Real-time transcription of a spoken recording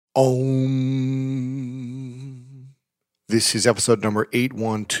Om. This is episode number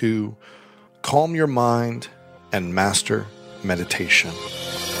 812. Calm your mind and master meditation.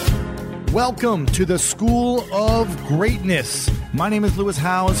 Welcome to the School of Greatness. My name is Lewis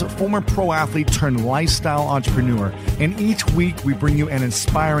Howes, former pro athlete turned lifestyle entrepreneur. And each week we bring you an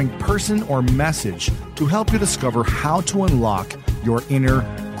inspiring person or message to help you discover how to unlock your inner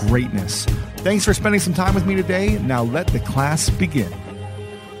greatness. Thanks for spending some time with me today. Now let the class begin.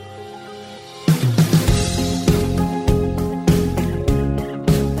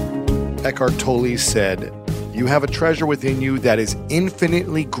 Eckhart Tolle said, "You have a treasure within you that is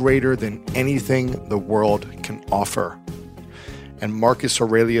infinitely greater than anything the world can offer." And Marcus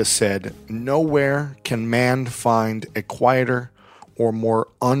Aurelius said, "Nowhere can man find a quieter or more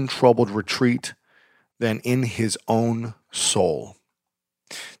untroubled retreat than in his own soul."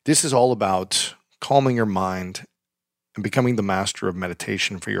 This is all about calming your mind and becoming the master of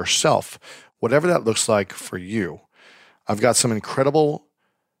meditation for yourself, whatever that looks like for you. I've got some incredible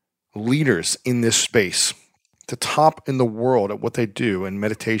leaders in this space, the top in the world at what they do in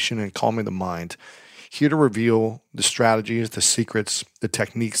meditation and calming the mind, here to reveal the strategies, the secrets, the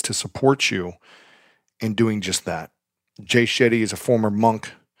techniques to support you in doing just that. Jay Shetty is a former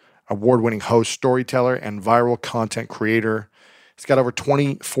monk, award-winning host, storyteller, and viral content creator. He's got over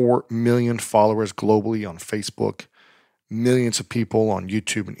 24 million followers globally on Facebook, millions of people on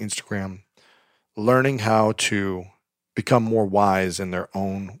YouTube and Instagram, learning how to become more wise in their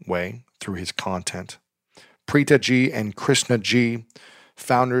own way through his content. Preeta Ji and Krishna Ji,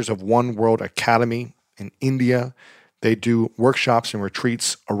 founders of One World Academy in India, they do workshops and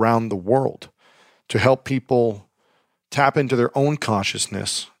retreats around the world to help people tap into their own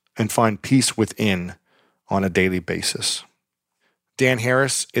consciousness and find peace within on a daily basis. Dan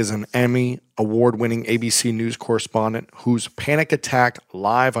Harris is an Emmy award-winning ABC News correspondent whose panic attack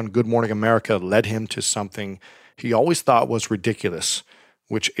live on Good Morning America led him to something he always thought was ridiculous,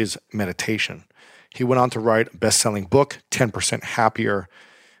 which is meditation. He went on to write a best-selling book, 10% Happier,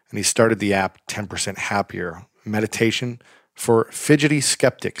 and he started the app 10% Happier, meditation for fidgety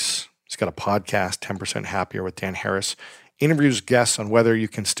skeptics. He's got a podcast, 10% Happier with Dan Harris, interviews guests on whether you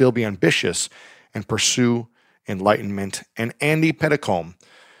can still be ambitious and pursue enlightenment. And Andy Petitcombe,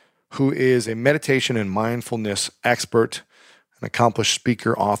 who is a meditation and mindfulness expert, an accomplished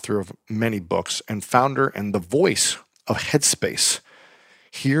speaker, author of many books, and founder and the voice of Headspace,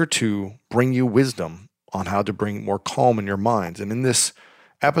 here to bring you wisdom on how to bring more calm in your minds. And in this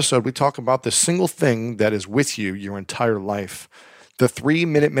episode, we talk about the single thing that is with you your entire life, the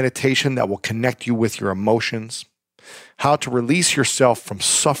 3-minute meditation that will connect you with your emotions, how to release yourself from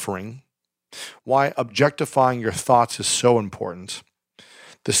suffering, why objectifying your thoughts is so important,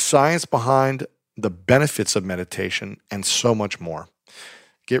 the science behind the benefits of meditation, and so much more.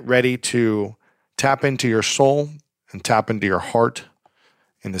 Get ready to tap into your soul and tap into your heart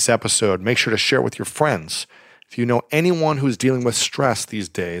in this episode. Make sure to share it with your friends. If you know anyone who's dealing with stress these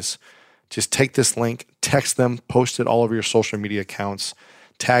days, just take this link, text them, post it all over your social media accounts,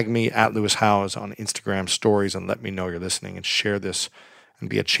 tag me at Lewis Howes on Instagram stories, and let me know you're listening, and share this and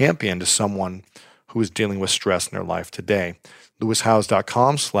be a champion to someone who is dealing with stress in their life today.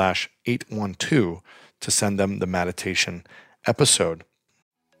 LewisHowes.com/812 to send them the meditation episode.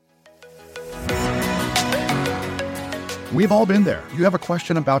 We've all been there. You have a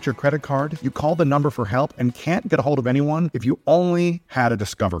question about your credit card, you call the number for help and can't get a hold of anyone if you only had a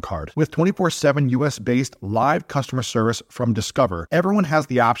Discover card. With 24/7 US-based live customer service from Discover, everyone has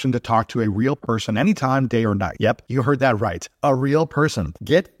the option to talk to a real person anytime, day or night. Yep, you heard that right. A real person.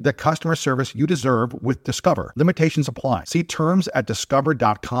 Get the customer service you deserve with Discover. Limitations apply. See terms at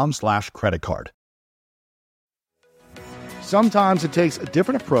discover.com/creditcard. Sometimes it takes a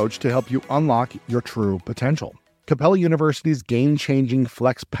different approach to help you unlock your true potential. Capella University's game-changing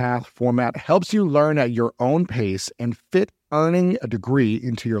FlexPath format helps you learn at your own pace and fit earning a degree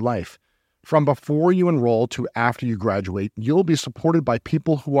into your life. From before you enroll to after you graduate, you'll be supported by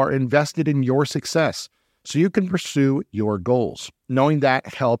people who are invested in your success, so you can pursue your goals, knowing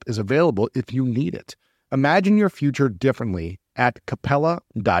that help is available if you need it. Imagine your future differently at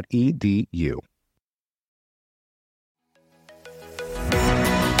capella.edu.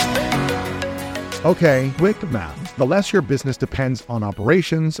 Okay, quick math. The less your business depends on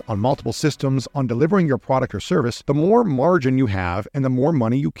operations, on multiple systems, on delivering your product or service, the more margin you have and the more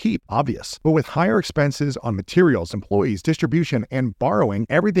money you keep. Obvious. But with higher expenses on materials, employees, distribution, and borrowing,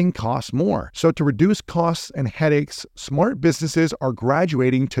 everything costs more. So to reduce costs and headaches, smart businesses are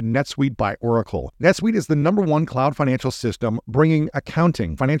graduating to NetSuite by Oracle. NetSuite is the #1 cloud financial system, bringing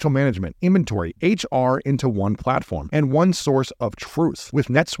accounting, financial management, inventory, HR into one platform and one source of truth. With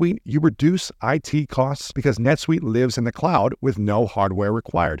NetSuite, you reduce IT costs because NetSuite lives in the cloud with no hardware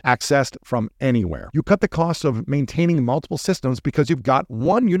required, accessed from anywhere. You cut the cost of maintaining multiple systems because you've got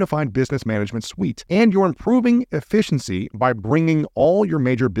one unified business management suite, and you're improving efficiency by bringing all your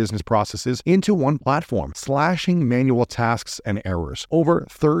major business processes into one platform, slashing manual tasks and errors. Over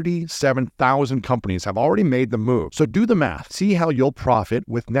 37,000 companies have already made the move. So do the math. See how you'll profit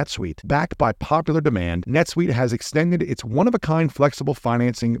with NetSuite. Backed by popular demand, NetSuite has extended its one-of-a-kind flexible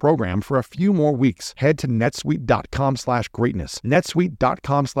financing program for a few more weeks. Head to netsuite.com/greatness.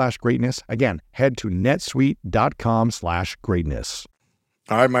 netsuite.com/greatness. Again, head to netsuite.com/greatness.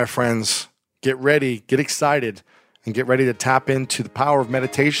 All right, my friends, get ready, get excited, and get ready to tap into the power of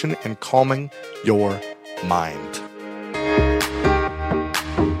meditation and calming your mind.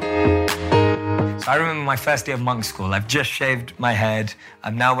 So I remember my first day of monk school. I've just shaved my head.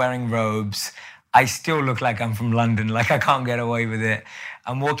 I'm now wearing robes. I still look like I'm from London, like I can't get away with it.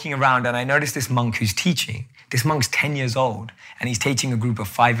 I'm walking around and I notice this monk who's teaching. This monk's 10 years old and he's teaching a group of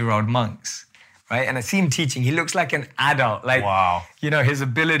 5-year-old monks, right? And I see him teaching. He looks like an adult, like, wow. You know, his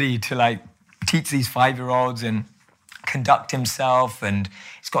ability to like teach these 5-year-olds and conduct himself, and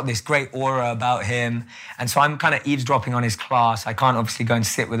he's got this great aura about him. And so I'm kind of eavesdropping on his class. I can't obviously go and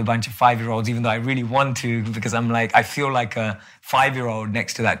sit with a bunch of 5-year-olds, even though I really want to, because I'm like, I feel like a 5-year-old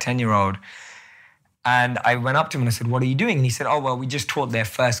next to that 10-year-old. And I went up to him and I said, what are you doing? And he said, oh, well, we just taught their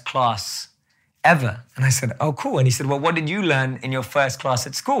first class ever. And I said, oh, cool. And he said, well, what did you learn in your first class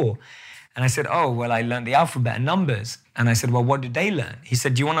at school? And I said, oh, well, I learned the alphabet and numbers. And I said, well, what did they learn? He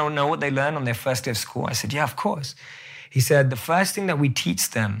said, do you want to know what they learned on their first day of school? I said, yeah, of course. He said, the first thing that we teach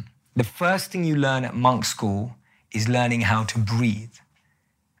them, the first thing you learn at monk school is learning how to breathe.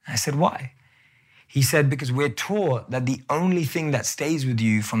 I said, why? He said, because we're taught that the only thing that stays with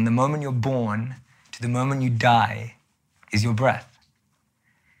you from the moment you're born to the moment you die is your breath.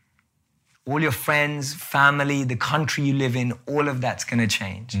 All your friends, family, the country you live in, all of that's going to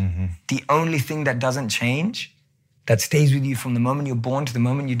change. Mm-hmm. The only thing that doesn't change, that stays with you from the moment you're born to the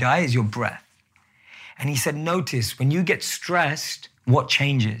moment you die, is your breath. And he said, notice, when you get stressed, what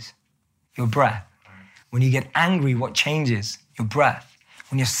changes? Your breath. When you get angry, what changes? Your breath.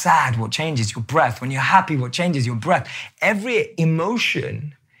 When you're sad, what changes? Your breath. When you're happy, what changes? Your breath. Every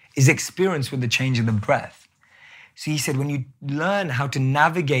emotion is experienced with the change of the breath. So he said, when you learn how to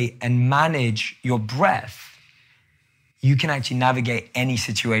navigate and manage your breath, you can actually navigate any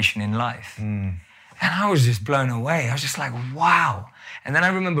situation in life. And I was just blown away. I was just like, wow. And then I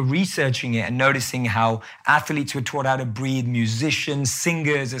remember researching it and noticing how athletes were taught how to breathe, musicians,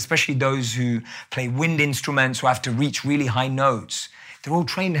 singers, especially those who play wind instruments, who have to reach really high notes. They're all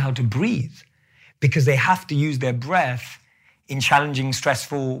trained how to breathe because they have to use their breath in challenging,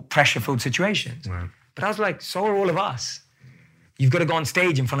 stressful, pressure-filled situations. Right. But I was like, so are all of us. You've got to go on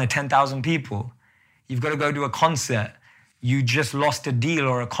stage in front of 10,000 people. You've got to go to a concert. You just lost a deal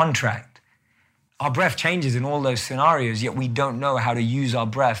or a contract. Our breath changes in all those scenarios, yet we don't know how to use our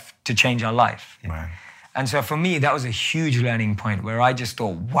breath to change our life. Right. And so for me, that was a huge learning point where I just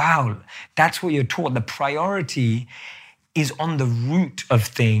thought, wow, that's what you're taught. The priority is on the root of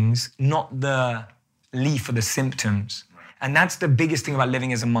things, not the leaf or the symptoms. And that's the biggest thing about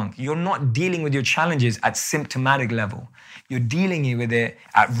living as a monk. You're not dealing with your challenges at symptomatic level. You're dealing with it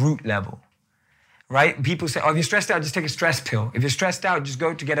at root level, right? People say, oh, if you're stressed out, just take a stress pill. If you're stressed out, just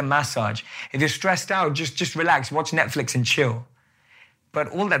go to get a massage. If you're stressed out, just relax, watch Netflix and chill. But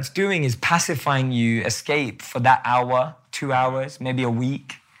all that's doing is pacifying you, escape for that hour, 2 hours, maybe a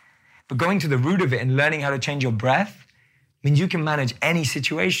week. But going to the root of it and learning how to change your breath means you can manage any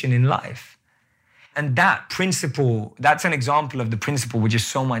situation in life. And that principle, that's an example of the principle which is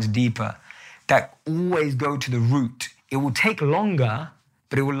so much deeper, that always go to the root. It will take longer,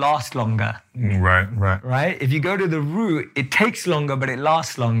 but it will last longer. Right? If you go to the root, it takes longer, but it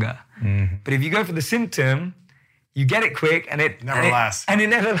lasts longer. Mm-hmm. But if you go for the symptom, you get it quick and it never lasts. And it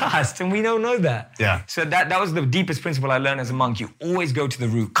never lasts. And we don't know that. Yeah. So that was the deepest principle I learned as a monk. You always go to the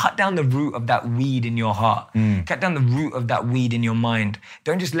root. Cut down the root of that weed in your heart. Cut down the root of that weed in your mind.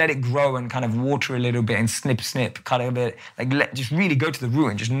 Don't just let it grow and kind of water a little bit and snip, cut it a bit. Just really go to the root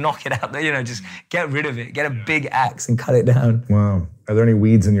and just knock it out there. Just get rid of it. Get a big axe and cut it down. Wow. Are there any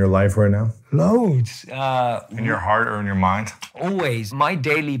weeds in your life right now? Loads. In your heart or in your mind? Always. My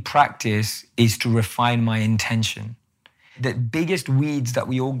daily practice is to refine my intention. The biggest weeds that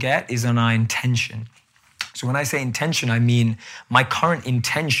we all get is on our intention. So when I say intention, I mean my current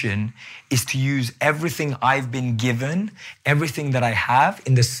intention is to use everything I've been given, everything that I have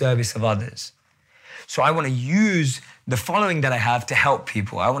in the service of others. So I want to use the following that I have to help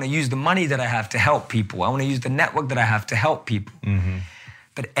people. I want to use the money that I have to help people. I want to use the network that I have to help people. Mm-hmm.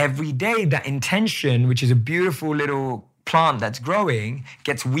 But every day, that intention, which is a beautiful little plant that's growing,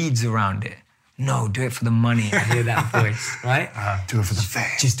 gets weeds around it. No, do it for the money. I hear that voice, right? Do it for the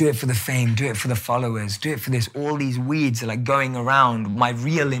fame. Just do it for the fame, do it for the followers, do it for this. All these weeds are like going around my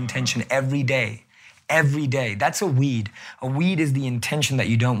real intention every day. Every day. That's a weed. A weed is the intention that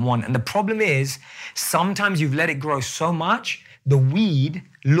you don't want. And the problem is, sometimes you've let it grow so much, the weed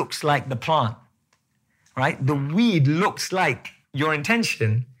looks like the plant, right? The weed looks like your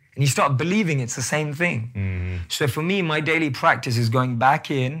intention, and you start believing it's the same thing. Mm-hmm. So for me, my daily practice is going back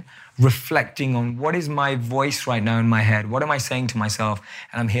in, reflecting on what is my voice right now in my head? What am I saying to myself?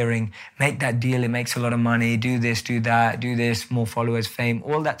 And I'm hearing, make that deal, it makes a lot of money, do this, do that, do this, more followers, fame,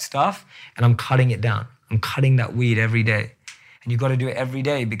 all that stuff. And I'm cutting it down. I'm cutting that weed every day. And you've got to do it every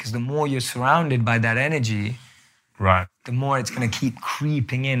day, because the more you're surrounded by that energy, right, the more it's going to keep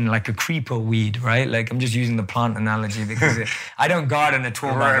creeping in like a creeper weed, right? Like, I'm just using the plant analogy because I don't garden at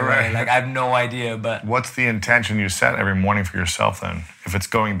all, by the way. Like, I have no idea, but... What's the intention you set every morning for yourself then? If it's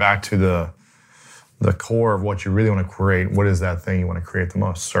going back to the core of what you really want to create, what is that thing you want to create the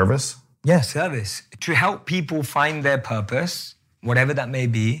most? Service? Yeah, service. To help people find their purpose, whatever that may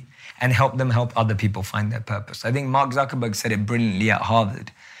be, and help them help other people find their purpose. I think Mark Zuckerberg said it brilliantly at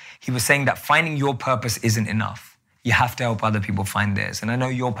Harvard. He was saying that finding your purpose isn't enough. You have to help other people find theirs. And I know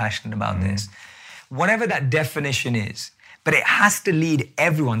you're passionate about this. Whatever that definition is, but it has to lead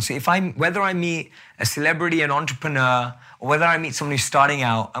everyone. So whether I meet a celebrity, an entrepreneur, or whether I meet someone who's starting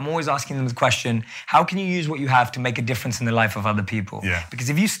out, I'm always asking them the question, how can you use what you have to make a difference in the life of other people? Yeah. Because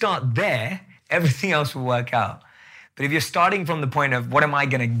if you start there, everything else will work out. But if you're starting from the point of what am I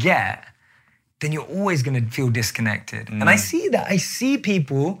gonna get, then you're always gonna feel disconnected. And I see that. I see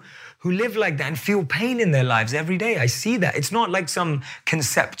people who live like that and feel pain in their lives every day. I see that. It's not like some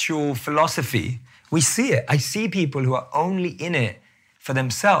conceptual philosophy. We see it. I see people who are only in it for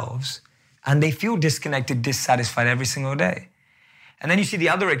themselves and they feel disconnected, dissatisfied every single day. And then you see the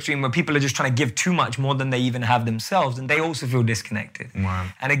other extreme where people are just trying to give too much, more than they even have themselves, and they also feel disconnected. Wow.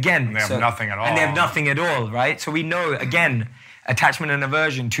 And again... And they have nothing at all. And they have nothing at all, right? So we know, again, attachment and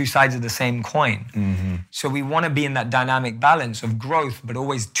aversion, two sides of the same coin. Mm-hmm. So we want to be in that dynamic balance of growth, but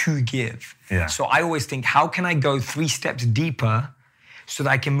always to give. Yeah. So I always think, how can I go 3 steps deeper so that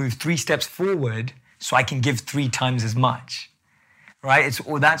I can move 3 steps forward so I can give 3 times as much, right?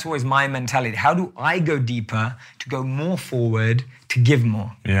 That's always my mentality. How do I go deeper to go more forward to give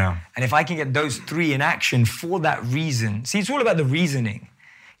more? Yeah. And if I can get those 3 in action for that reason, see, it's all about the reasoning.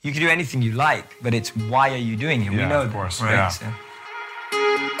 You can do anything you like, but it's why are you doing it? Yeah, we know of course. That, right? Yeah. So.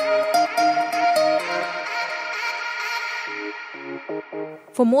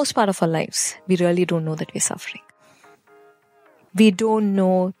 For most part of our lives, we really don't know that we're suffering. We don't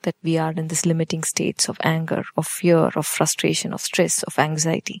know that we are in this limiting states of anger, of fear, of frustration, of stress, of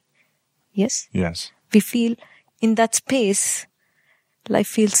anxiety. Yes? Yes. We feel in that space, life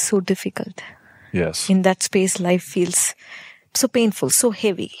feels so difficult. Yes. In that space, life feels so painful, so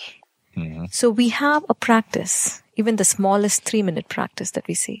heavy. Mm-hmm. So we have a practice, even the smallest 3-minute practice that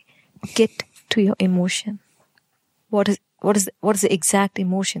we say, get to your emotion. What is the exact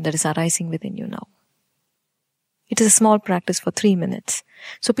emotion that is arising within you now? It is a small practice for 3 minutes.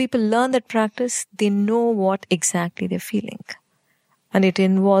 So people learn that practice, they know what exactly they're feeling. And it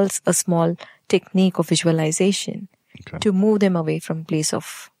involves a small technique of visualization to move them away from a place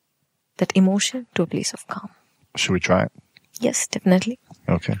of that emotion to a place of calm. Should we try it? Yes, definitely.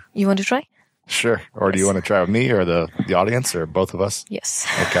 Okay. You want to try? Sure. Or do you want to try with me or the audience or both of us? Yes.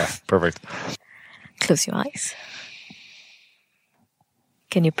 Okay, perfect. Close your eyes.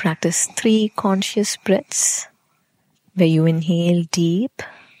 Can you practice 3 conscious breaths where you inhale deep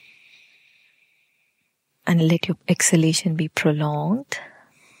and let your exhalation be prolonged?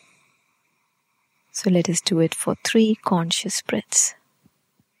 So let us do it for 3 conscious breaths.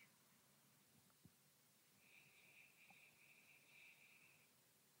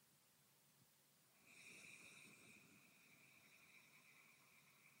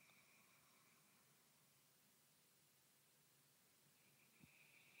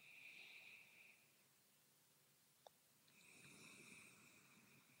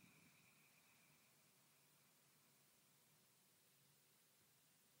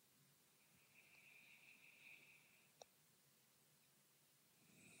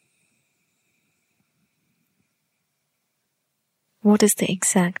 What is the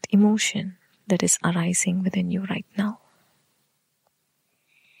exact emotion that is arising within you right now?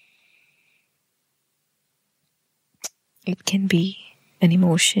 It can be an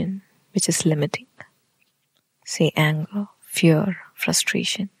emotion which is limiting. Say anger, fear,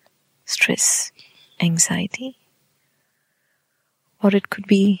 frustration, stress, anxiety. Or it could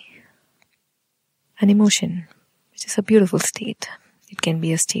be an emotion which is a beautiful state. It can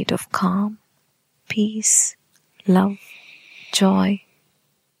be a state of calm, peace, love, joy,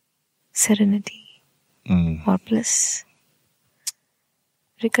 serenity, or bliss.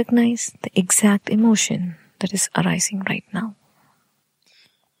 Recognize the exact emotion that is arising right now.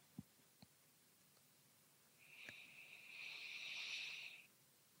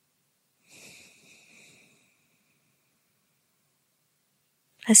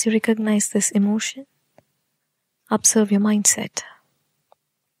 As you recognize this emotion, observe your mindset.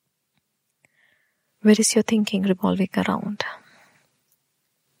 Where is your thinking revolving around?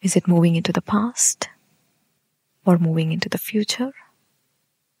 Is it moving into the past or moving into the future?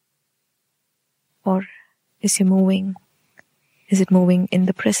 Or is it moving in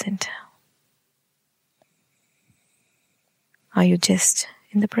the present? Are you just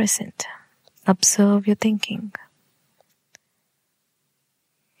in the present? Observe your thinking.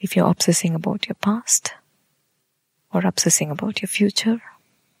 If you're obsessing about your past or obsessing about your future,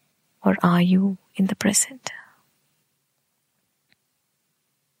 or are you in the present?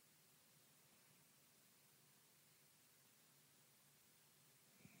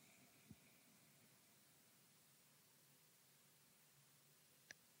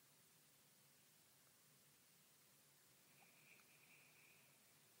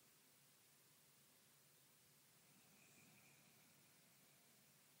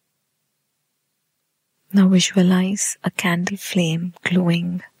 Now visualize a candle flame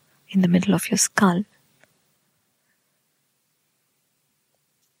glowing in the middle of your skull.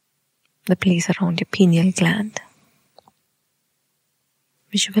 The place around your pineal gland.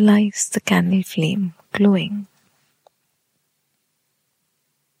 Visualize the candle flame glowing.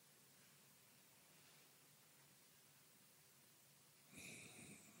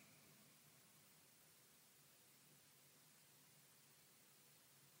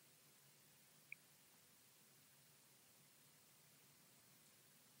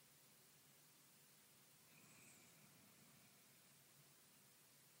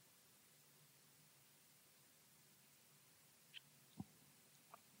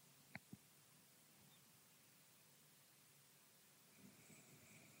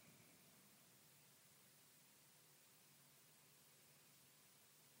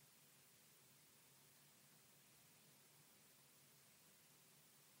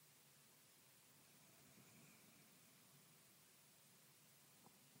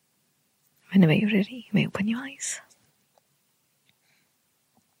 Whenever you're ready, you may open your eyes.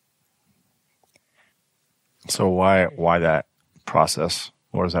 So why that process?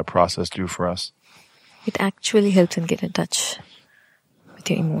 What does that process do for us? It actually helps in getting in touch with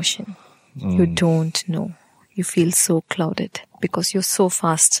your emotion. You don't know. You feel so clouded because you're so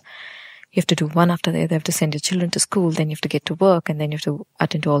fast. You have to do one after the other. You have to send your children to school, then you have to get to work, and then you have to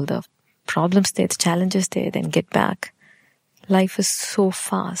attend to all the problems there, the challenges there, then get back. Life is so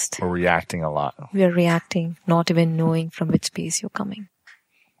fast. We're reacting a lot. We are reacting, not even knowing from which space you're coming.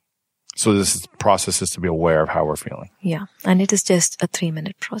 So this process is to be aware of how we're feeling. Yeah. And it is just a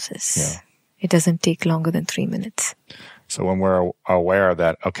 3-minute process. Yeah. It doesn't take longer than 3 minutes. So when we're aware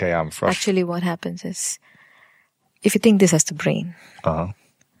that, okay, I'm frustrated. Actually, what happens is, if you think this as the brain,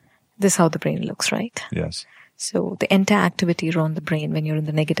 this is how the brain looks, right? Yes. So the entire activity around the brain when you're in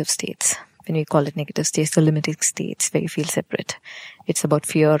the negative states, when we call it negative states, the limiting states where you feel separate. It's about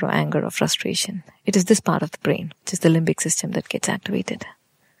fear or anger or frustration. It is this part of the brain, which is the limbic system, that gets activated.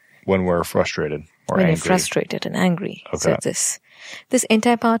 When we're frustrated or when angry. You're frustrated and angry. Okay. So this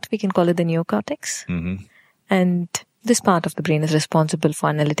entire part, we can call it the neocortex. Mm-hmm. And this part of the brain is responsible for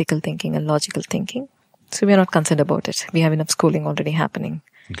analytical thinking and logical thinking. So we are not concerned about it. We have enough schooling already happening.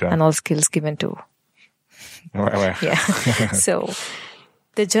 Okay. And all skills given to. Right. Yeah. So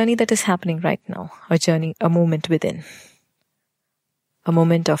the journey that is happening right now, a moment within, a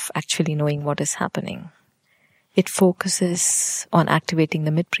moment of actually knowing what is happening. It focuses on activating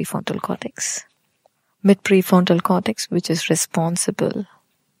the mid-prefrontal cortex. Mid-prefrontal cortex, which is responsible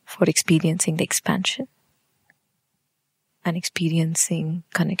for experiencing the expansion and experiencing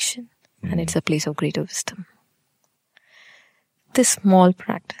connection. And it's a place of greater wisdom. This small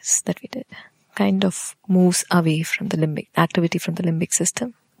practice that we did kind of moves away from the limbic activity from the limbic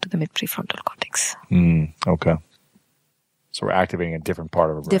system to the mid-prefrontal cortex. Okay. So we're activating a different part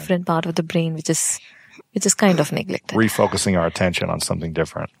of our brain. Different part of the brain, which is which is kind of neglected. Refocusing our attention on something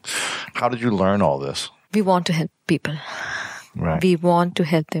different. How did you learn all this? We want to help people. Right. We want to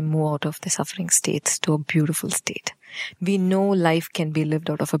help them move out of the suffering states to a beautiful state. We know life can be lived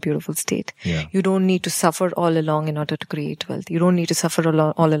out of a beautiful state. Yeah. You don't need to suffer all along in order to create wealth. You don't need to suffer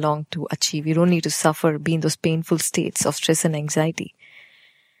all along to achieve. You don't need to suffer, be in those painful states of stress and anxiety.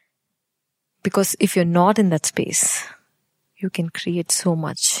 Because if you're not in that space, you can create so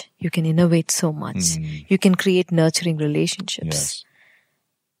much. You can innovate so much. You can create nurturing relationships. Yes.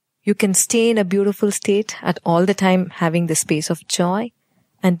 You can stay in a beautiful state at all the time, having the space of joy,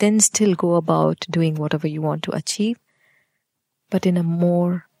 and then still go about doing whatever you want to achieve, but in a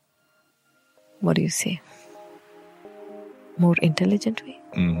more, more intelligent way.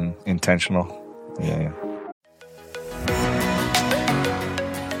 Intentional. Yeah.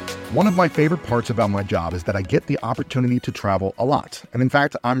 One of my favorite parts about my job is that I get the opportunity to travel a lot. And in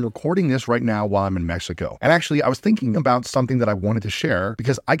fact, I'm recording this right now while I'm in Mexico. And actually, I was thinking about something that I wanted to share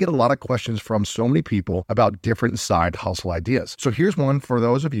because I get a lot of questions from so many people about different side hustle ideas. So here's one for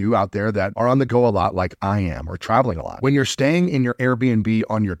those of you out there that are on the go a lot like I am, or traveling a lot. When you're staying in your Airbnb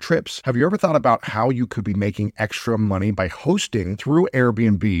on your trips, have you ever thought about how you could be making extra money by hosting through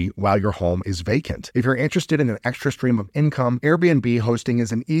Airbnb while your home is vacant? If you're interested in an extra stream of income, Airbnb hosting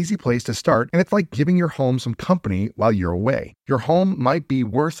is an easy place to start, and it's like giving your home some company while you're away. Your home might be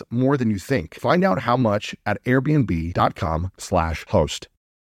worth more than you think. Find out how much at airbnb.com/host.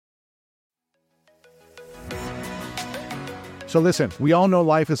 So listen, we all know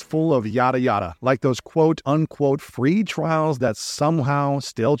life is full of yada yada, like those quote unquote free trials that somehow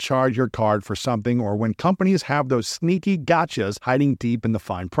still charge your card for something, or when companies have those sneaky gotchas hiding deep in the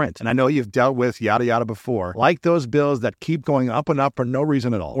fine print. And I know you've dealt with yada yada before, like those bills that keep going up and up for no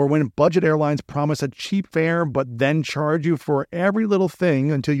reason at all, or when budget airlines promise a cheap fare but then charge you for every little thing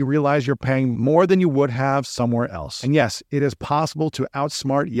until you realize you're paying more than you would have somewhere else. And yes, it is possible to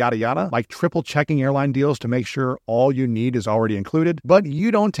outsmart yada yada, like triple checking airline deals to make sure all you need is already included, but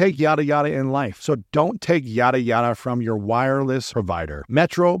you don't take yada yada in life. So don't take yada yada from your wireless provider.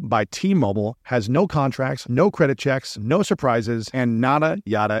 Metro by T-Mobile has no contracts, no credit checks, no surprises, and nada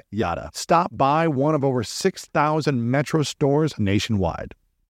yada yada. Stop by one of over 6,000 Metro stores nationwide.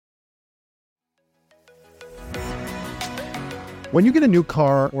 When you get a new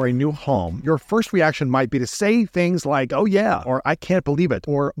car or a new home, your first reaction might be to say things like, oh yeah, or I can't believe it,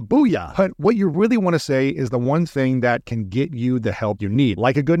 or booyah. But what you really want to say is the one thing that can get you the help you need.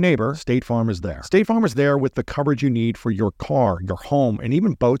 Like a good neighbor, State Farm is there. State Farm is there with the coverage you need for your car, your home, and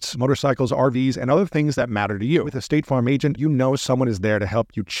even boats, motorcycles, RVs, and other things that matter to you. With a State Farm agent, you know someone is there to help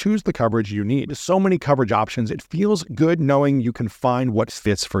you choose the coverage you need. With so many coverage options, it feels good knowing you can find what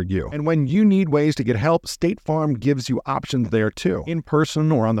fits for you. And when you need ways to get help, State Farm gives you options there too. In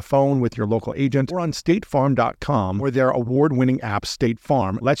person or on the phone with your local agent, or on statefarm.com, where their award-winning app State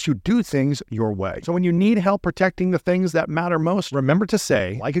Farm lets you do things your way. So when you need help protecting the things that matter most, remember to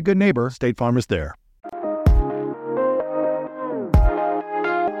say, like a good neighbor, State Farm is there.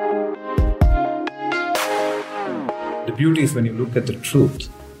 The beauty is when you look at the truth,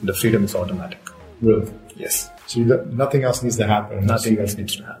 the freedom is automatic. Really? Yes. So nothing else needs to happen. Nothing else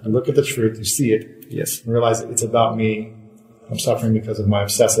needs to happen. You look at the truth, you see it. Yes. And realize it's about me. I'm suffering because of my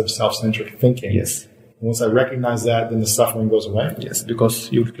obsessive, self-centric thinking. Yes. And once I recognize that, then the suffering goes away. Yes,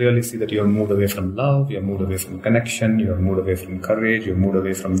 because you clearly see that you have moved away from love, you have moved away from connection, you have moved away from courage, you have moved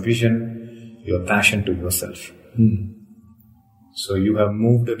away from vision, your passion to yourself. So you have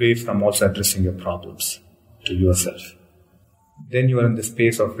moved away from also addressing your problems to yourself. Then you are in the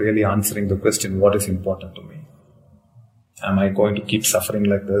space of really answering the question, what is important to me? Am I going to keep suffering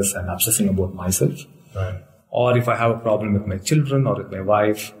like this and obsessing about myself? Right. Or if I have a problem with my children or with my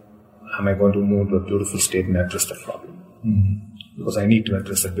wife, am I going to move to a beautiful state and address that problem? Because I need to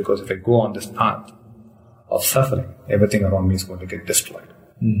address it, because if I go on this path of suffering, everything around me is going to get destroyed.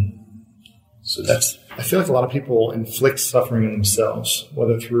 So I feel like a lot of people inflict suffering on themselves,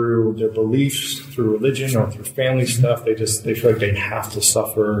 whether through their beliefs, through religion, or through family stuff. They feel like they have to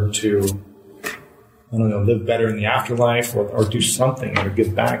suffer to, I don't know, live better in the afterlife or do something or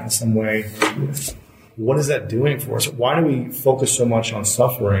give back in some way. What is that doing for us? Why do we focus so much on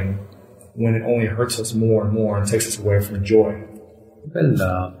suffering when it only hurts us more and more and takes us away from joy?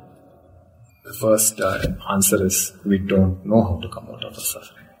 Well, the first answer is we don't know how to come out of the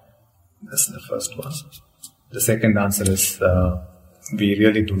suffering. That's the first one. The second answer is we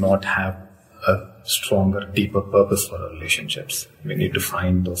really do not have a stronger, deeper purpose for our relationships. We need to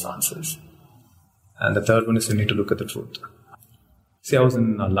find those answers. And the third one is we need to look at the truth. See, I was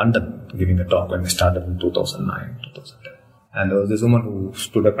in London giving a talk when I started in 2009, 2010. And there was this woman who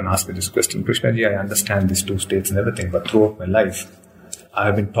stood up and asked me this question, Krishnaji, I understand these two states and everything, but throughout my life, I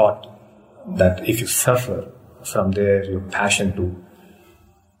have been taught that if you suffer, from there your passion to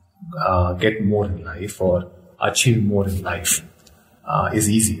get more in life or achieve more in life is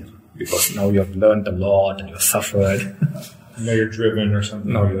easier. Because now you have learned a lot and you have suffered. Now you're driven or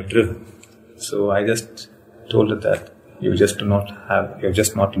something. Now you're driven. So I just told her that you have just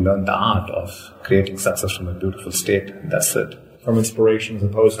not learned the art of creating success from a beautiful state. That's it. From inspiration as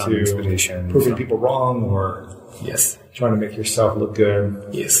opposed From to inspiration, proving people wrong or yes, trying to make yourself look good.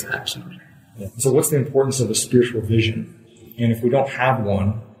 yes, absolutely. Yeah. So what's the importance of a spiritual vision? And if we don't have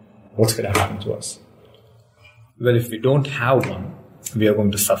one, what's going to happen to us? Well, if we don't have one, we are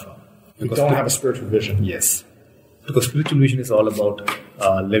going to suffer. We don't have a spiritual vision. Yes. Because spiritual vision is all about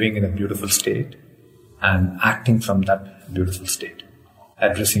living in a beautiful state and acting from that beautiful state.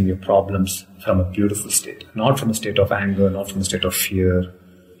 Addressing your problems from a beautiful state. Not from a state of anger, not from a state of fear,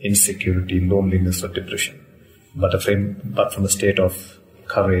 insecurity, loneliness or depression. But from a state of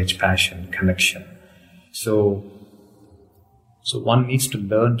courage, passion, connection. So one needs to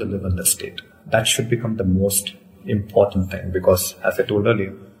learn to live in that state. That should become the most important thing because, as I told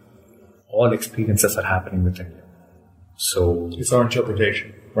earlier, all experiences are happening within you. So it's our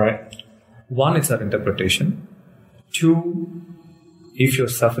interpretation, right? One, it's our interpretation. Two, if you're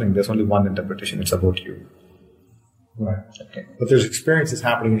suffering, there's only one interpretation. It's about you. Right. Okay. But there's experiences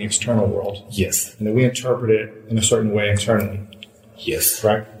happening in the external world. Yes. And then we interpret it in a certain way internally. Yes.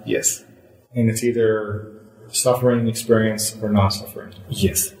 Right? Yes. And it's either suffering experience or not suffering.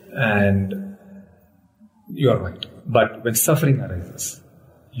 Yes. And you are right. But when suffering arises,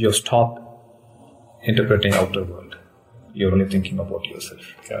 you stop interpreting outer world. You're only thinking about yourself.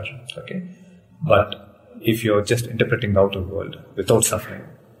 Gotcha. Okay. But if you're just interpreting the outer world without suffering,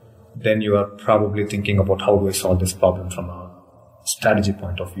 then you are probably thinking about how do I solve this problem from a strategy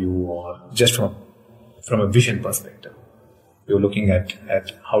point of view or just from a vision perspective. You're looking at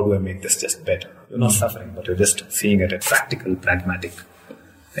how do I make this just better. You're not suffering, but you're just seeing it in a pragmatic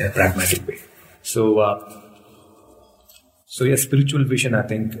way. So yes, spiritual vision, I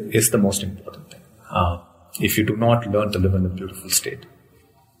think, is the most important thing. If you do not learn to live in a beautiful state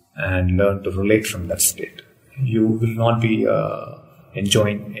and learn to relate from that state, you will not be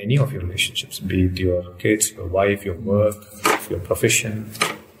enjoying any of your relationships, be it your kids, your wife, your work, your profession,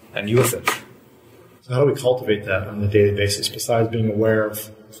 and yourself. So how do we cultivate that on a daily basis, besides being aware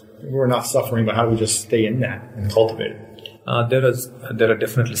of we're not suffering, but how do we just stay in that and cultivate it? There are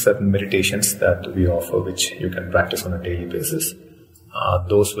definitely certain meditations that we offer which you can practice on a daily basis.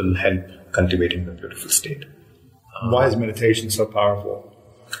 Those will help cultivating the beautiful state. Why is meditation so powerful?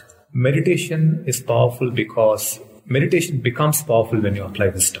 Meditation is powerful because meditation becomes powerful when you apply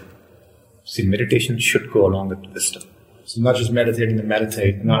wisdom. See, meditation should go along with wisdom. So not just meditating to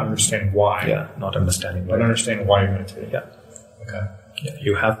meditate and not understanding why. Yeah, not understanding why. But understanding why you're meditating. Yeah. Okay.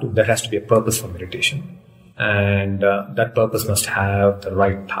 Yeah, there has to be a purpose for meditation. And that purpose must have the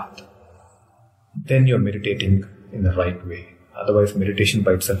right path. Then you're meditating in the right way. Otherwise, meditation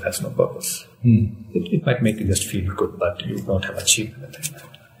by itself has no purpose. It might make you just feel good, but you won't have achieved anything.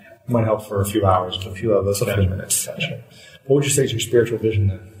 It might help for a few hours. A few hours or a few minutes. Gotcha. What would you say is your spiritual vision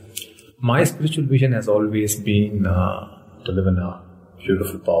then? My spiritual vision has always been to live in a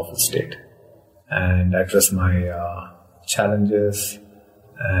beautiful, powerful state and address my challenges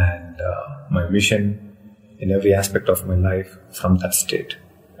and my vision in every aspect of my life from that state.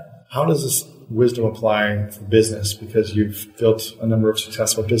 How does this wisdom apply for business? Because you've built a number of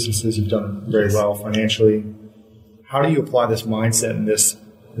successful businesses, you've done very well financially. How do you apply this mindset and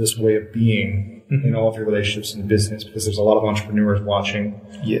this way of being in all of your relationships in business? Because there's a lot of entrepreneurs watching.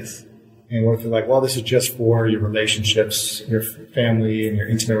 Yes. And what if you're like, well, this is just for your relationships, your family and your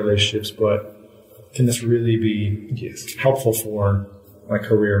intimate relationships, but can this really be helpful for my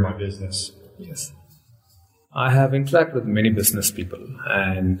career, my business? Yes. I have interacted with many business people,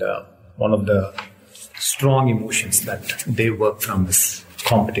 and one of the strong emotions that they work from is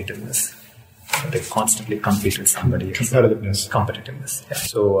competitiveness. They constantly compete with somebody else. Competitiveness. Yeah.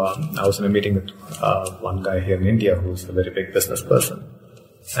 So I was in a meeting with one guy here in India who's a very big business person.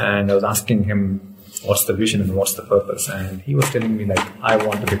 And I was asking him, what's the vision and what's the purpose? And he was telling me, like, I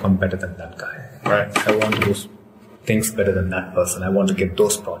want to become better than that guy. Right? I want to do things better than that person. I want to get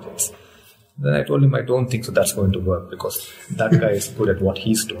those projects. Then I told him, I don't think so that's going to work because that guy is good at what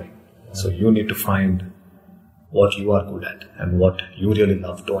he's doing. So you need to find what you are good at and what you really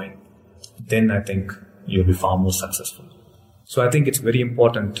love doing. Then I think you'll be far more successful. So I think it's very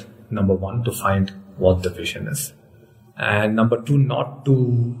important, number one, to find what the vision is. And number two, not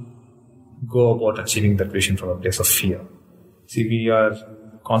to go about achieving that vision from a place of fear. See, we are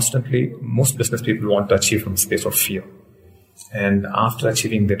constantly, most business people want to achieve from a space of fear. And after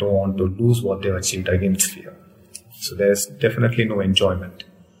achieving, they don't want to lose what they've achieved against fear. So there's definitely no enjoyment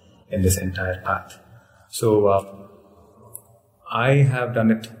in this entire path. So I have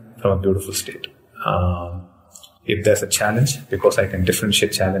done it from a beautiful state. If there's a challenge, because I can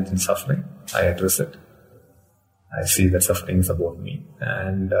differentiate challenge and suffering, I address it. I see that suffering is about me.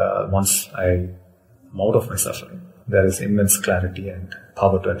 And once I'm out of my suffering, there is immense clarity and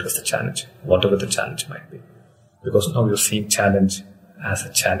power to address the challenge, whatever the challenge might be. Because now you're seeing challenge as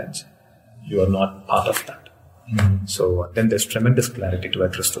a challenge. You are not part of that. Mm-hmm. So then there's tremendous clarity to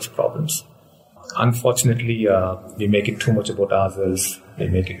address those problems. Unfortunately, we make it too much about ourselves. We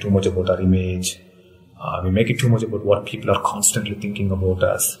make it too much about our image. We make it too much about what people are constantly thinking about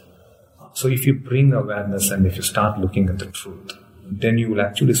us. So if you bring awareness and if you start looking at the truth, then you will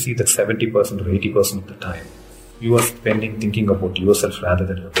actually see that 70% or 80% of the time, you are spending thinking about yourself rather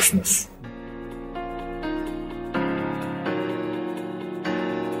than your business.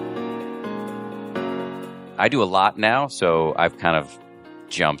 I do a lot now, so I've kind of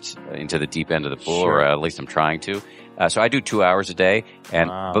jumped into the deep end of the pool, or at least I'm trying to. So I do 2 hours a day,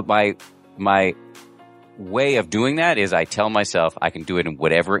 but my way of doing that is I tell myself I can do it in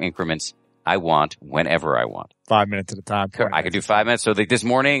whatever increments I want, whenever I want. 5 minutes at a time. I could do 5 minutes. So this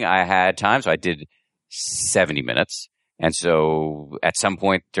morning I had time, so I did 70 minutes. And so at some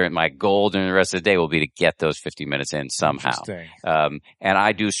point during my goal during the rest of the day will be to get those 50 minutes in somehow. And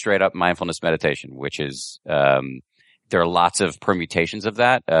I do straight up mindfulness meditation, which is, there are lots of permutations of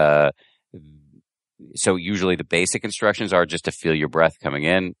that. So usually the basic instructions are just to feel your breath coming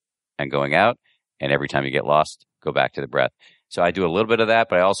in and going out. And every time you get lost, go back to the breath. So I do a little bit of that,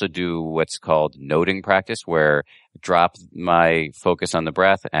 but I also do what's called noting practice, where I drop my focus on the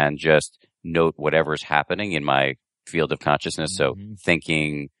breath and just note whatever's happening in my field of consciousness. So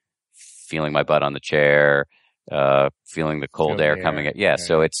thinking, feeling my butt on the chair, feeling the cold air coming in. Yeah.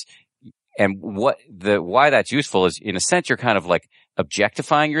 So it's, and why that's useful is, in a sense, you're kind of like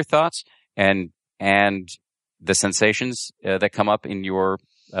objectifying your thoughts and the sensations that come up in your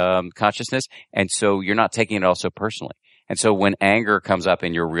consciousness. And so you're not taking it all so personally. And so when anger comes up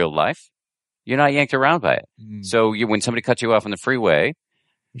in your real life, you're not yanked around by it. So when somebody cuts you off on the freeway,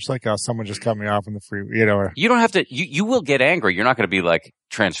 it's like someone just cut me off in the freeway, you know. You don't have to. You will get angry. You're not going to be like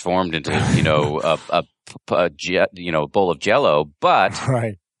transformed into a bowl of Jello, but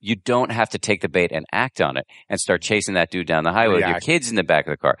you don't have to take the bait and act on it and start chasing that dude down the highway with your kids in the back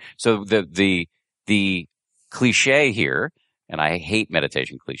of the car. So the cliche here, and I hate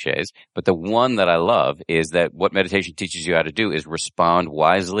meditation cliches, but the one that I love is that what meditation teaches you how to do is respond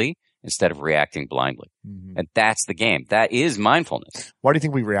wisely instead of reacting blindly. And that's the game. That is mindfulness. Why do you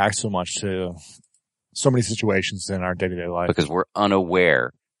think we react so much to so many situations in our day-to-day life? Because we're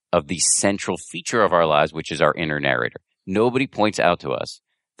unaware of the central feature of our lives, which is our inner narrator. Nobody points out to us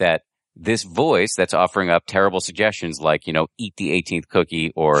that this voice that's offering up terrible suggestions like, eat the 18th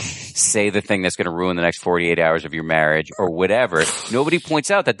cookie or say the thing that's going to ruin the next 48 hours of your marriage or whatever. Nobody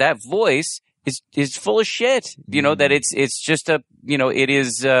points out that voice is full of shit. That it's just it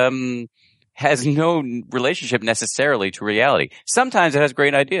is, has no relationship necessarily to reality. Sometimes it has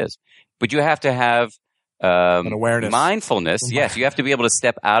great ideas, but you have to have, an awareness. Mindfulness. Yes. You have to be able to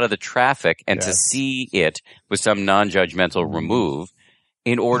step out of the traffic and to see it with some non-judgmental remove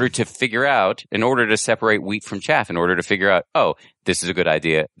in order to separate wheat from chaff, in order to figure out, oh, this is a good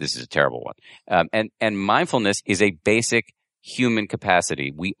idea. This is a terrible one. And mindfulness is a basic human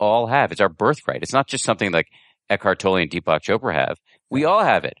capacity we all have. It's our birthright. It's not just something like Eckhart Tolle and Deepak Chopra have. We all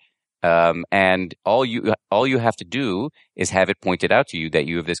have it. And all you have to do is have it pointed out to you that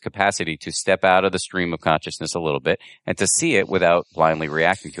you have this capacity to step out of the stream of consciousness a little bit and to see it without blindly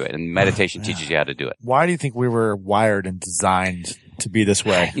reacting to it. And meditation teaches you how to do it. Why do you think we were wired and designed to be this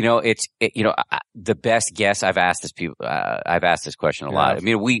way? The best guess I've asked this question a lot. I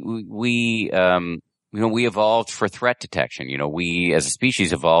mean, we evolved for threat detection. We as a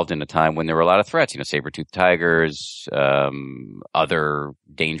species evolved in a time when there were a lot of threats, saber-toothed tigers, other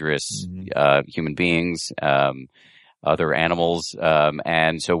dangerous, human beings, other animals.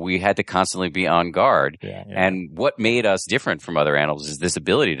 And so we had to constantly be on guard. And what made us different from other animals is this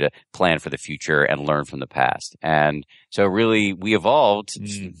ability to plan for the future and learn from the past. And so really we evolved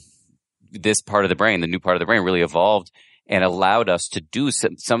this part of the brain, the new part of the brain really evolved and allowed us to do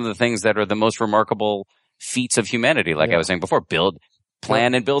some of the things that are the most remarkable feats of humanity. Like I was saying before,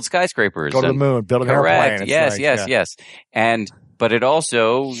 plan and build skyscrapers. Go to the moon, build an airplane. Yes. And but it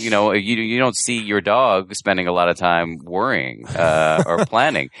also, you don't see your dog spending a lot of time worrying or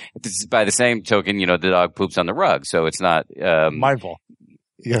planning. By the same token, the dog poops on the rug, so it's not mindful.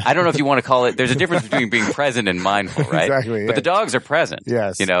 Yeah. I don't know if you want to call it. There's a difference between being present and mindful, right? Exactly. But the dogs are present.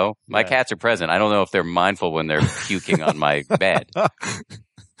 Yes. My cats are present. I don't know if they're mindful when they're puking on my bed,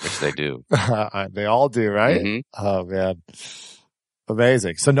 which they do. They all do, right? Mm-hmm. Oh man,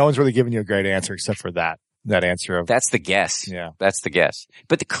 amazing. So no one's really giving you a great answer except for that answer of that's the guess. Yeah, that's the guess.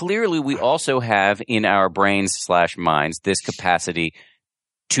 But clearly, we also have in our brains / minds this capacity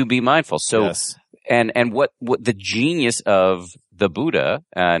to be mindful. So, yes. and what the genius of the Buddha,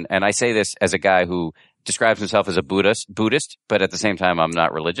 and I say this as a guy who describes himself as a Buddhist, but at the same time, I'm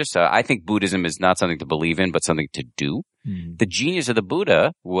not religious. So I think Buddhism is not something to believe in, but something to do. Mm. The genius of the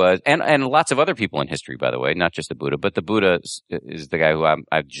Buddha was, and lots of other people in history, by the way, not just the Buddha, but the Buddha is the guy who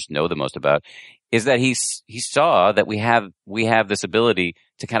I just know the most about, is that he saw that we have this ability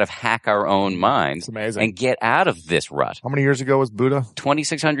to kind of hack our own minds and get out of this rut. How many years ago was Buddha?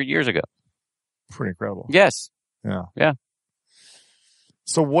 2,600 years ago. Pretty incredible. Yes. Yeah. Yeah.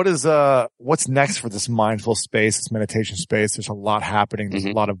 So what's next for this mindful space, this meditation space? There's a lot happening. There's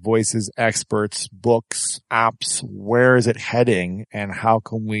a lot of voices, experts, books, apps. Where is it heading, and how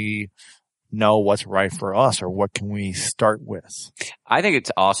can we know what's right for us, or what can we start with? I think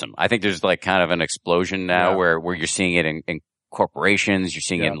it's awesome. I think there's like kind of an explosion now where you're seeing it in corporations, you're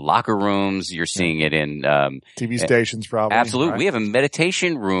seeing it in locker rooms, you're seeing it in TV stations probably. Absolutely. Right? We have a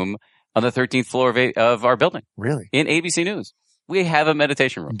meditation room on the 13th floor of our building. Really? In ABC News. We have a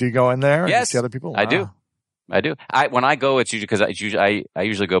meditation room. Do you go in there? Yes. And see other people? Wow. I do. When I go, it's usually because I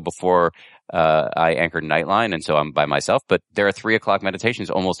usually go before I anchor Nightline, and so I'm by myself. But there are 3:00 meditations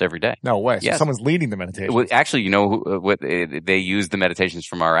almost every day. No way. So yes. Someone's leading the meditation. Well, actually, they use the meditations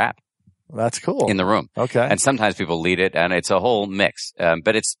from our app. That's cool. In the room. Okay. And sometimes people lead it, and it's a whole mix.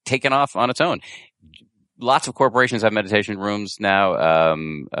 But it's taken off on its own. Lots of corporations have meditation rooms now.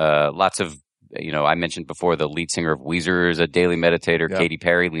 Lots of, I mentioned before the lead singer of Weezer is a daily meditator. Yep. Katy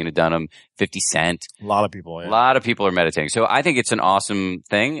Perry, Lena Dunham, 50 Cent. A lot of people. Yeah. A lot of people are meditating. So I think it's an awesome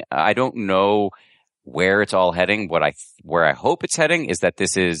thing. I don't know where it's all heading. Where I hope it's heading is that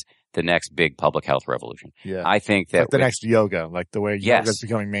this is the next big public health revolution. Yeah. I think that like the next yoga, like the way yoga is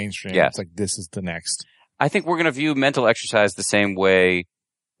becoming mainstream. Yes. It's like this is the next. I think we're going to view mental exercise the same way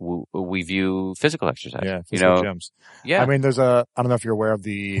we view physical exercise. Yeah. Physical gyms. Yeah. I mean, I don't know if you're aware of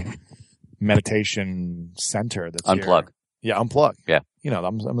the meditation center that's Unplug. Here. Yeah. Unplug. Yeah.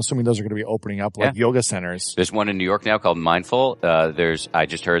 I'm assuming those are going to be opening up like yoga centers. There's one in New York now called Mindful. I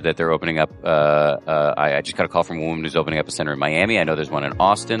just heard that they're opening up, I just got a call from a woman who's opening up a center in Miami. I know there's one in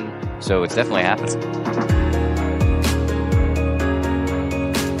Austin. So it's definitely happening.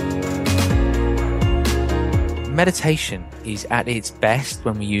 Meditation is at its best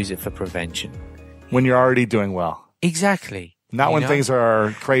when we use it for prevention. When you're already doing well. Exactly. Not when things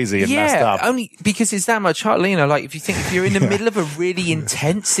are crazy and messed up. Only because it's that much harder. Like if you're in the middle of a really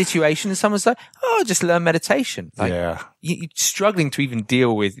intense situation and someone's like, oh, just learn meditation. Like, you're struggling to even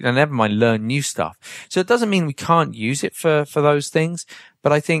deal with, never mind learn new stuff. So it doesn't mean we can't use it for those things.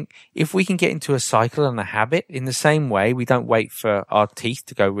 But I think if we can get into a cycle and a habit in the same way, we don't wait for our teeth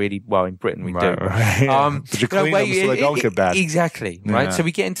to go really well. In Britain, we do. Right. But you clean them so they don't get bad. Exactly. Yeah. Right. So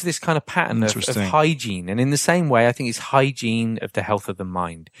we get into this kind of pattern of hygiene. And in the same way, I think it's hygiene of the health of the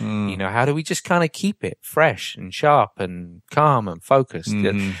mind. How do we just kind of keep it fresh and sharp and calm and focused?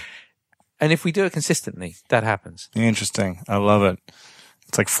 Mm-hmm. And if we do it consistently, that happens. Interesting. I love it.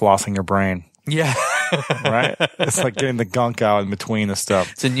 It's like flossing your brain. Yeah. Right? It's like getting the gunk out in between the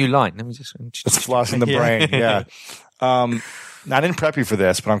stuff. It's a new line. Let me just. It's flossing the brain. Yeah. I didn't prep you for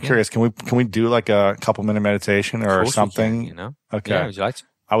this, but I'm curious. Can we do like a couple-minute meditation or something? Okay. Yeah, would you like to?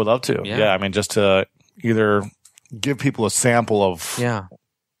 I would love to. Yeah. I mean, just to either give people a sample of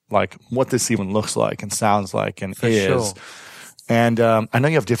like what this even looks like and sounds like and is. Sure. And I know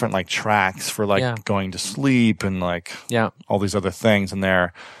you have different like tracks for like going to sleep and like all these other things in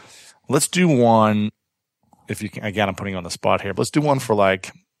there. Let's do one, if you can, again, I'm putting you on the spot here, but let's do one for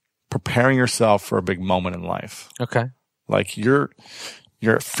like preparing yourself for a big moment in life. Okay. Like you're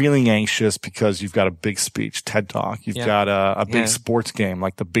feeling anxious because you've got a big speech, TED Talk. You've got a big sports game,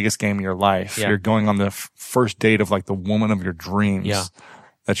 like the biggest game of your life. Yeah. You're going on the first date of like the woman of your dreams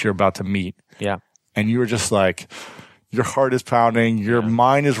that you're about to meet. Yeah. And you're just like, your heart is pounding, your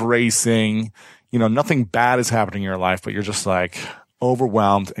mind is racing, nothing bad is happening in your life, but you're just like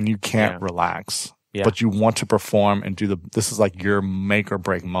overwhelmed and you can't relax. Yeah. But you want to perform and this is like your make or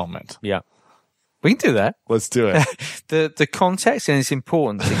break moment. Yeah. We can do that. Let's do it. The context, and it's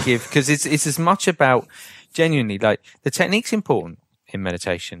important to give, because it's as much about genuinely, like, the technique's important in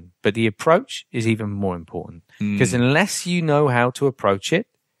meditation, but the approach is even more important. Because unless you know how to approach it,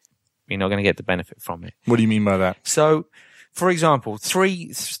 you're not going to get the benefit from it. What do you mean by that? So, for example,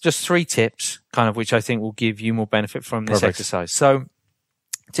 just three tips, kind of, which I think will give you more benefit from this exercise. So,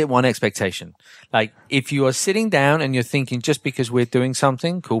 tip 1, expectation. Like, if you are sitting down and you're thinking, just because we're doing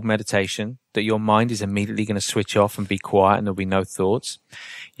something called meditation, that your mind is immediately going to switch off and be quiet and there'll be no thoughts,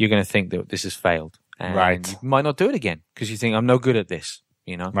 you're going to think that this has failed. And you might not do it again because you think, I'm no good at this,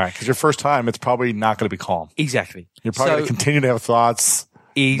 you know? Right. Because your first time, it's probably not going to be calm. Exactly. You're probably going to continue to have thoughts,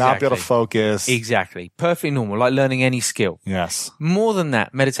 not be able to focus. Exactly. Perfectly normal, like learning any skill. Yes. More than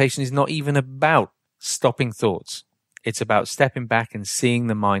that, meditation is not even about stopping thoughts. It's about stepping back and seeing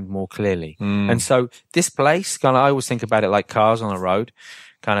the mind more clearly. And so this place, kind of, I always think about it like cars on a road.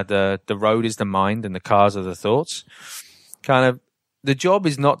 Kind of the road is the mind and the cars are the thoughts. Kind of, the job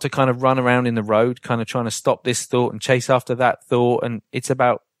is not to kind of run around in the road, kind of trying to stop this thought and chase after that thought. And it's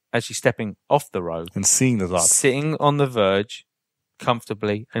about actually stepping off the road and seeing the thoughts, sitting on the verge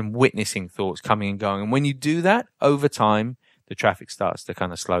comfortably and witnessing thoughts coming and going. And when you do that over time, the traffic starts to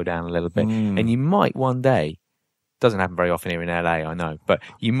kind of slow down a little bit. And you might one day, doesn't happen very often here in LA, I know, but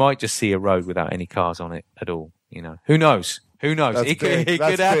you might just see a road without any cars on it at all. You know, who knows? Who knows? It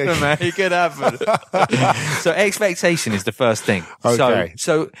could happen, man. It could happen. So expectation is the first thing. Okay.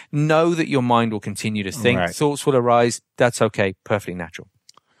 So know that your mind will continue to think. Right. Thoughts will arise. That's okay. Perfectly natural.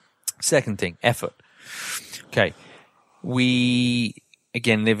 Second thing, effort. Okay. We,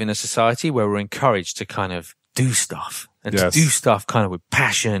 again, live in a society where we're encouraged to kind of do stuff and to do stuff kind of with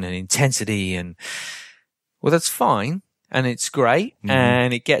passion and intensity. And, well, that's fine. And it's great.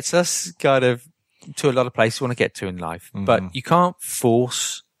 And it gets us kind of to a lot of places we want to get to in life, but you can't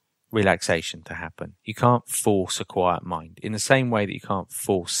force relaxation to happen. You can't force a quiet mind in the same way that you can't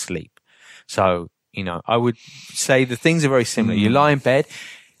force sleep. So, you know, I would say the things are very similar. You lie in bed.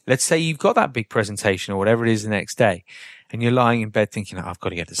 Let's say you've got that big presentation or whatever it is the next day, and you're lying in bed thinking, I've got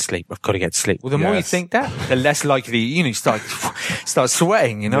to get to sleep. I've got to get to sleep. Well, the more you think that, the less likely, you know, you start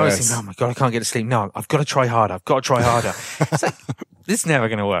sweating, you know, and think, oh my God, I can't get to sleep. No, I've got to try harder. I've got to try harder. It's like, this is never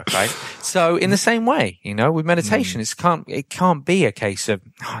going to work, right? So in the same way, you know, with meditation, it can't be a case of,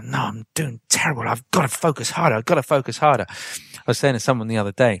 oh no, I'm doing terrible. I've got to focus harder. I've got to focus harder. I was saying to someone the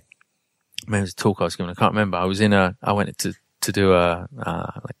other day, maybe it was a talk I was giving, I can't remember. I went to do a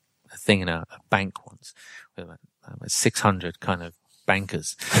thing in a bank once with 600 kind of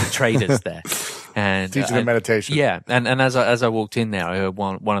bankers, traders there. And teaching them meditation. Yeah. And as I walked in there, I heard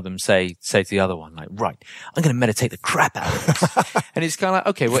one of them say to the other one, like, right, I'm going to meditate the crap out of this. And it's kind of like,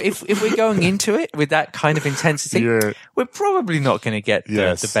 okay, well, if we're going into it with that kind of intensity, we're probably not going to get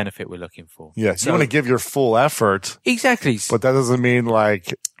the benefit we're looking for. Yes. So, you want to give your full effort. Exactly. But that doesn't mean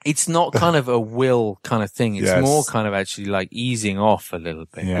like, it's not kind of a will kind of thing. It's more kind of actually like easing off a little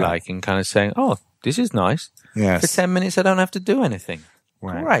bit, like, and kind of saying, oh, this is nice. Yes. For 10 minutes, I don't have to do anything.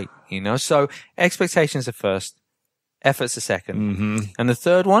 Right. Great. You know, so expectations are first, effort's the second. And the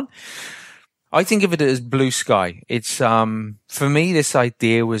third one, I think of it as blue sky. It's, for me, this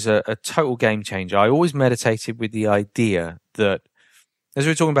idea was a total game changer. I always meditated with the idea that, as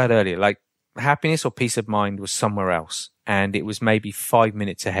we were talking about earlier, like happiness or peace of mind was somewhere else. And it was maybe 5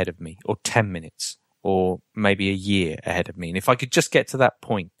 minutes ahead of me or 10 minutes or maybe a year ahead of me. And if I could just get to that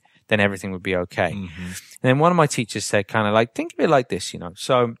point, then everything would be okay. And then one of my teachers said kind of like, think of it like this, you know,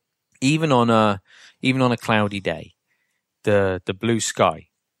 so even on a cloudy day, the blue sky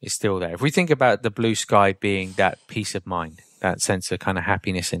is still there. If we think about the blue sky being that peace of mind, that sense of kind of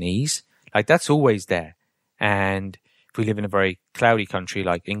happiness and ease, like that's always there. And if we live in a very cloudy country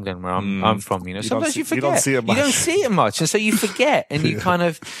like England, where I'm from, you know, sometimes you forget. You don't see it much. You don't see it much. And so you forget and you kind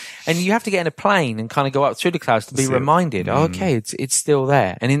of, and you have to get in a plane and kind of go up through the clouds to be reminded, oh, okay, it's still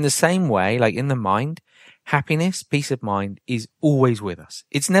there. And in the same way, like in the mind, happiness, peace of mind is always with us.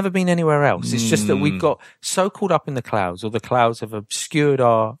 It's never been anywhere else. It's just that we've got so caught up in the clouds, or the clouds have obscured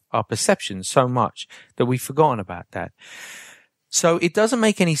our perceptions so much that we've forgotten about that. So it doesn't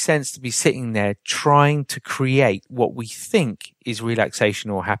make any sense to be sitting there trying to create what we think is relaxation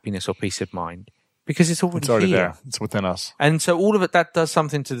or happiness or peace of mind, because it's already here. There. It's within us. And so all of it, that does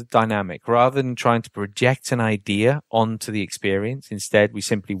something to the dynamic. Rather than trying to project an idea onto the experience, instead we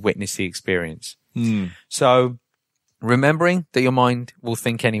simply witness the experience. So remembering that your mind will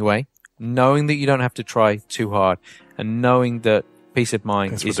think anyway, knowing that you don't have to try too hard, and knowing that peace of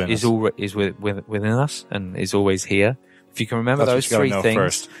mind is within us and is always here. If you can remember those three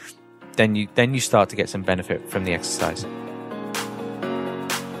things, then you start to get some benefit from the exercise.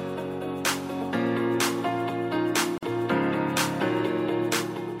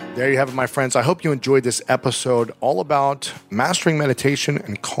 There you have it, my friends. I hope you enjoyed this episode all about mastering meditation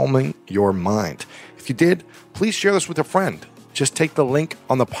and calming your mind. If you did, please share this with a friend. Just take the link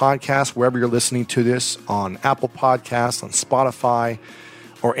on the podcast, wherever you're listening to this, on Apple Podcasts, on Spotify,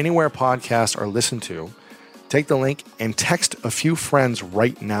 or anywhere podcasts are listened to. Take the link and text a few friends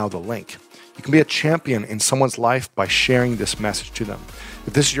right now the link. You can be a champion in someone's life by sharing this message to them.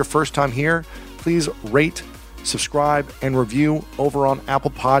 If this is your first time here, please rate, subscribe, and review over on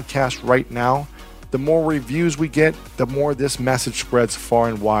Apple Podcasts right now. The more reviews we get, the more this message spreads far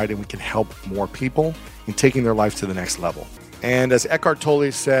and wide, and we can help more people in taking their life to the next level. And as Eckhart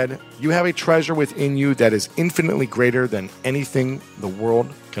Tolle said, you have a treasure within you that is infinitely greater than anything the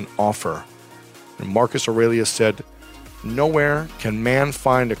world can offer. And Marcus Aurelius said, nowhere can man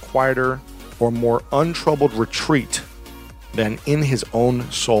find a quieter or more untroubled retreat than in his own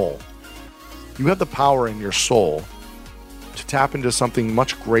soul. You have the power in your soul to tap into something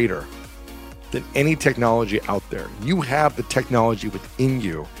much greater than any technology out there. You have the technology within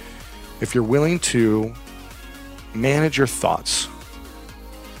you if you're willing to manage your thoughts,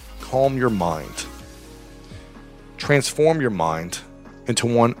 calm your mind, transform your mind into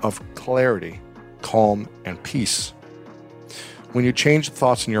one of clarity, calm, and peace. When you change the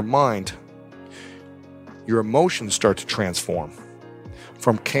thoughts in your mind, your emotions start to transform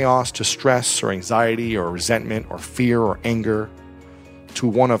from chaos to stress or anxiety or resentment or fear or anger to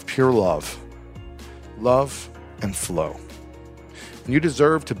one of pure love and flow. And you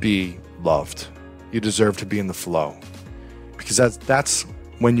deserve to be loved. You deserve to be in the flow, because that's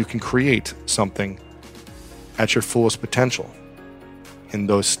when you can create something at your fullest potential in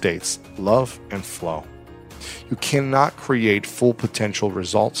those states, love and flow. You cannot create full potential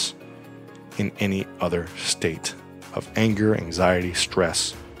results in any other state of anger, anxiety,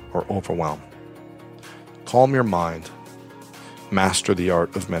 stress, or overwhelm. Calm your mind. Master the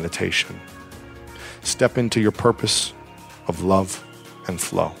art of meditation. Step into your purpose of love and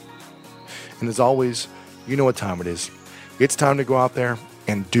flow. And as always, you know what time it is. It's time to go out there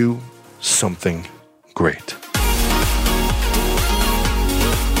and do something great.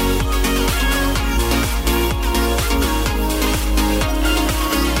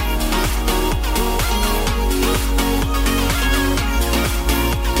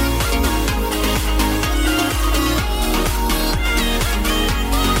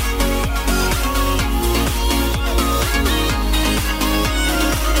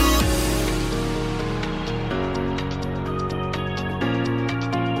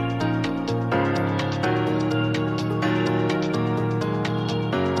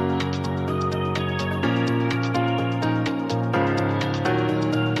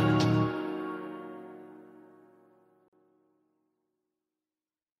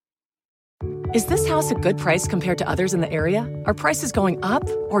 Is this house a good price compared to others in the area? Are prices going up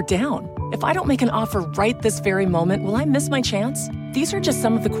or down? If I don't make an offer right this very moment, will I miss my chance? These are just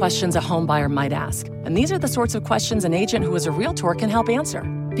some of the questions a home buyer might ask. And these are the sorts of questions an agent who is a Realtor can help answer.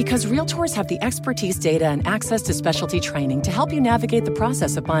 Because Realtors have the expertise, data, and access to specialty training to help you navigate the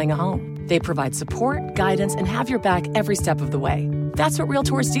process of buying a home. They provide support, guidance, and have your back every step of the way. That's what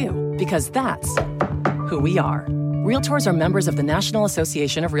Realtors do, because that's who we are. Realtors are members of the National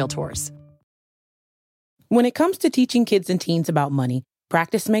Association of Realtors. When it comes to teaching kids and teens about money,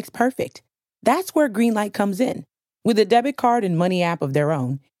 practice makes perfect. That's where Greenlight comes in. With a debit card and money app of their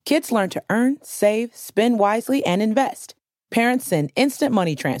own, kids learn to earn, save, spend wisely, and invest. Parents send instant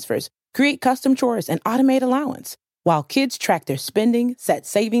money transfers, create custom chores, and automate allowance, while kids track their spending, set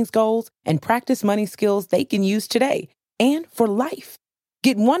savings goals, and practice money skills they can use today and for life.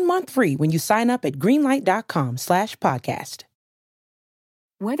 Get 1 month free when you sign up at greenlight.com/podcast.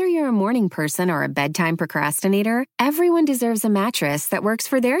 Whether you're a morning person or a bedtime procrastinator, everyone deserves a mattress that works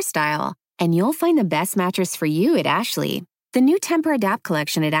for their style. And you'll find the best mattress for you at Ashley. The new Tempur-Adapt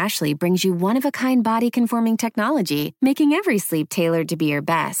collection at Ashley brings you one-of-a-kind body-conforming technology, making every sleep tailored to be your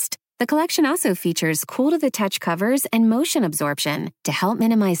best. The collection also features cool-to-the-touch covers and motion absorption to help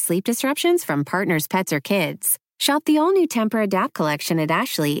minimize sleep disruptions from partners, pets, or kids. Shop the all-new Tempur-Adapt collection at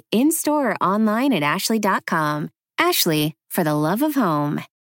Ashley, in-store or online at ashley.com. Ashley, for the love of home.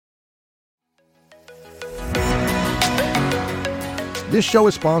 This show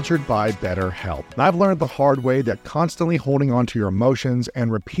is sponsored by BetterHelp. I've learned the hard way that constantly holding on to your emotions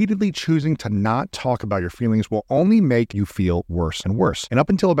and repeatedly choosing to not talk about your feelings will only make you feel worse and worse. And up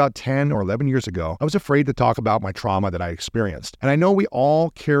until about 10 or 11 years ago, I was afraid to talk about my trauma that I experienced. And I know we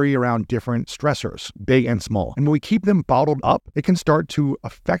all carry around different stressors, big and small. And when we keep them bottled up, it can start to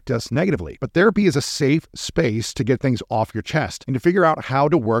affect us negatively. But therapy is a safe space to get things off your chest and to figure out how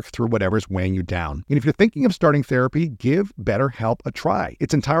to work through whatever's weighing you down. And if you're thinking of starting therapy, give BetterHelp a try.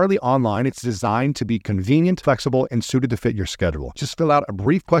 It's entirely online. It's designed to be convenient, flexible, and suited to fit your schedule. Just fill out a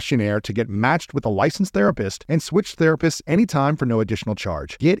brief questionnaire to get matched with a licensed therapist and switch therapists anytime for no additional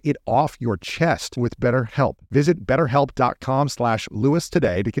charge. Get it off your chest with BetterHelp. Visit BetterHelp.com/Lewis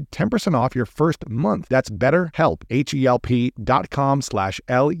today to get 10% off your first month. That's BetterHelp,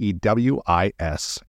 HELP.com/LEWIS.